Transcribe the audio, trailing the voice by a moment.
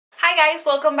Hi guys,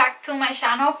 welcome back to my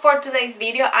channel. For today's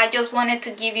video I just wanted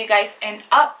to give you guys an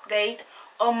update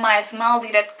on my Smile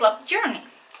Direct Club journey.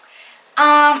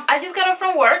 I just got off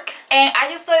from work and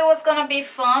I just thought it was gonna be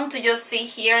fun to just sit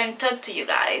here and talk to you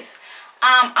guys.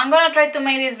 I'm gonna try to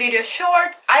make this video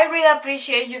short. I really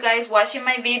appreciate you guys watching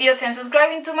my videos and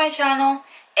subscribing to my channel,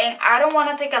 and I don't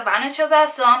want to take advantage of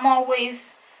that, so I'm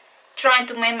always trying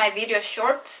to make my videos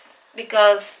short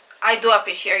because I do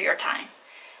appreciate your time.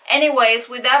 Anyways,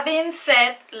 with that being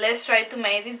said, let's try to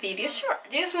make this video short.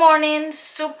 This morning,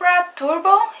 Supra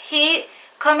Turbo, he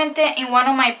commented in one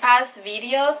of my past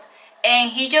videos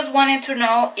and he just wanted to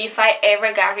know if I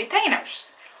ever got retainers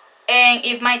and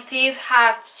if my teeth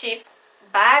have shifted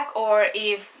back or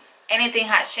if anything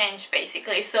has changed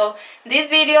basically. So this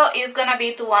video is gonna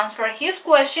be to answer his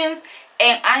questions,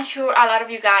 and I'm sure a lot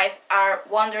of you guys are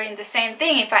wondering the same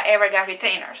thing, if I ever got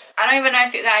retainers. I don't even know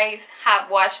if you guys have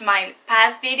watched my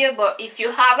past video, but if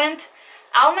you haven't,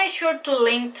 I'll make sure to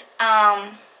link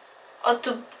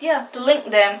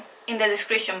link them in the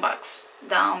description box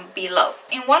down below.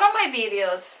 In one of my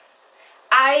videos,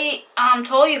 I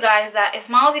told you guys that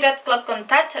Smile Direct Club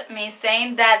contacted me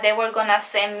saying that they were gonna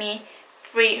send me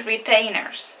free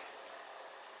retainers.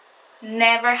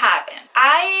 Never happened.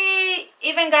 I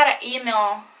even got an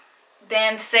email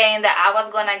then saying that I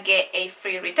was gonna get a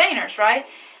free retainers, right?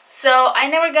 So I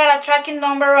never got a tracking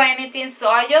number or anything, so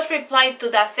I just replied to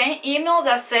that same email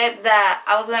that said that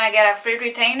I was gonna get a free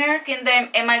retainer, asking them,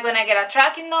 am I gonna get a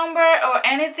tracking number or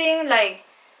anything, like,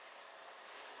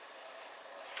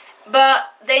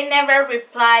 but they never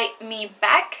replied me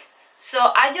back,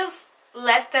 so I just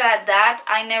left it at that.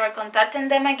 I never contacted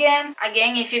them again.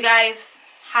 If you guys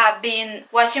have been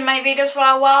watching my videos for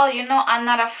a while, you know I'm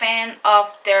not a fan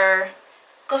of their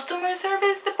customer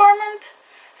service department.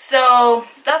 So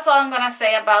that's all I'm gonna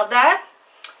say about that.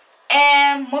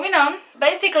 And moving on,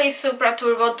 basically, Supra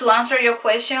Turbo, to answer your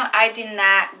question, I did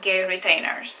not get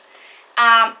retainers.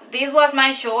 This was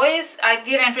my choice. I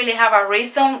didn't really have a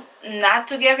reason not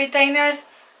to get retainers.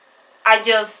 I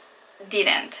just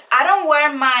didn't. I don't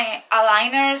wear my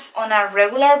aligners on a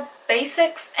regular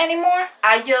basis anymore.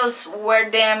 I just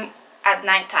wear them at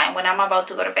nighttime when I'm about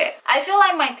to go to bed. I feel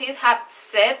like my teeth have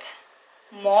set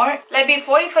more. Like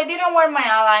before, if I didn't wear my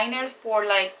aligners for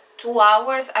like 2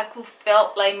 hours, I could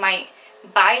feel like my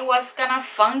bite was kind of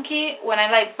funky when I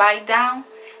like bite down,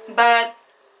 but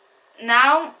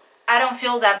now I don't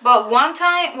feel that. But one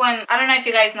time when, I don't know if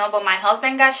you guys know, but my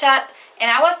husband got shot and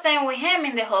I was staying with him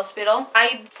in the hospital,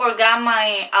 I forgot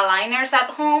my aligners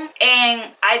at home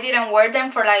and I didn't wear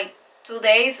them for like 2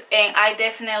 days, and I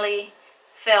definitely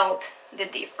felt the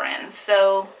difference.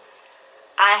 So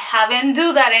I haven't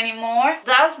do that anymore.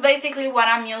 That's basically what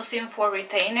I'm using for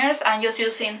retainers. I'm just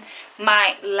using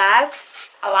my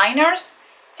last aligners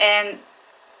and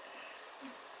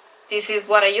this is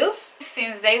what I use.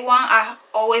 Since day one, I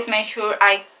always make sure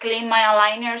I clean my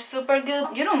aligners super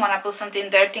good. You don't want to put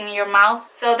something dirty in your mouth.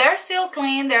 So they're still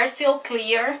clean, they're still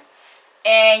clear.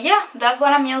 And yeah, that's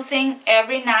what I'm using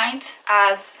every night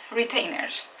as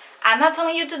retainers. I'm not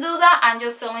telling you to do that, I'm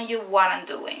just telling you what I'm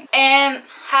doing. And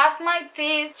have my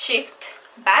teeth shift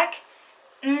back?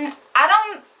 I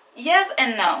don't, yes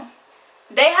and no.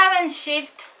 They haven't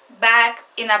shifted back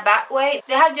in a bad way.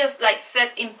 They have just like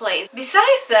set in place.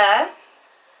 Besides that,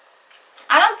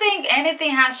 I don't think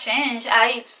anything has changed.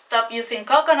 I stopped using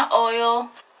coconut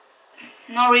oil.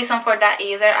 No reason for that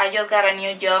either. I just got a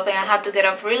new job and I have to get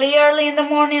up really early in the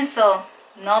morning, so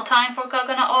no time for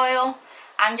coconut oil.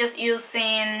 I'm just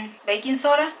using baking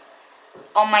soda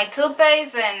on my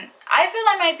toothpaste, and I feel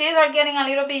like my teeth are getting a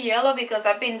little bit yellow because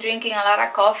I've been drinking a lot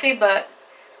of coffee, but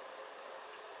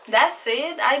that's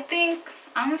it. I think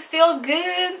I'm still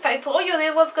good. I told you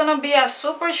this was gonna be a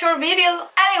super short video.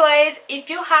 Anyways, if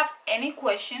you have any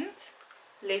questions,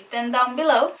 leave them down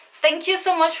below. Thank you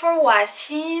so much for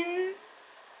watching,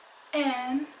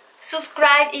 and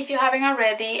subscribe if you haven't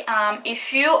already.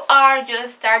 If you are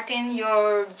just starting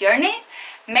your journey,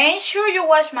 make sure you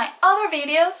watch my other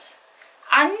videos.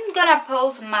 I'm gonna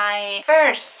post my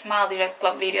first Smile Direct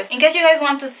Club videos in case you guys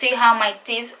want to see how my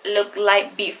teeth look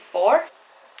like before.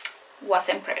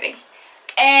 Wasn't pretty.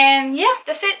 And yeah,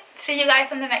 that's it. See you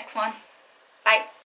guys on the next one. Bye.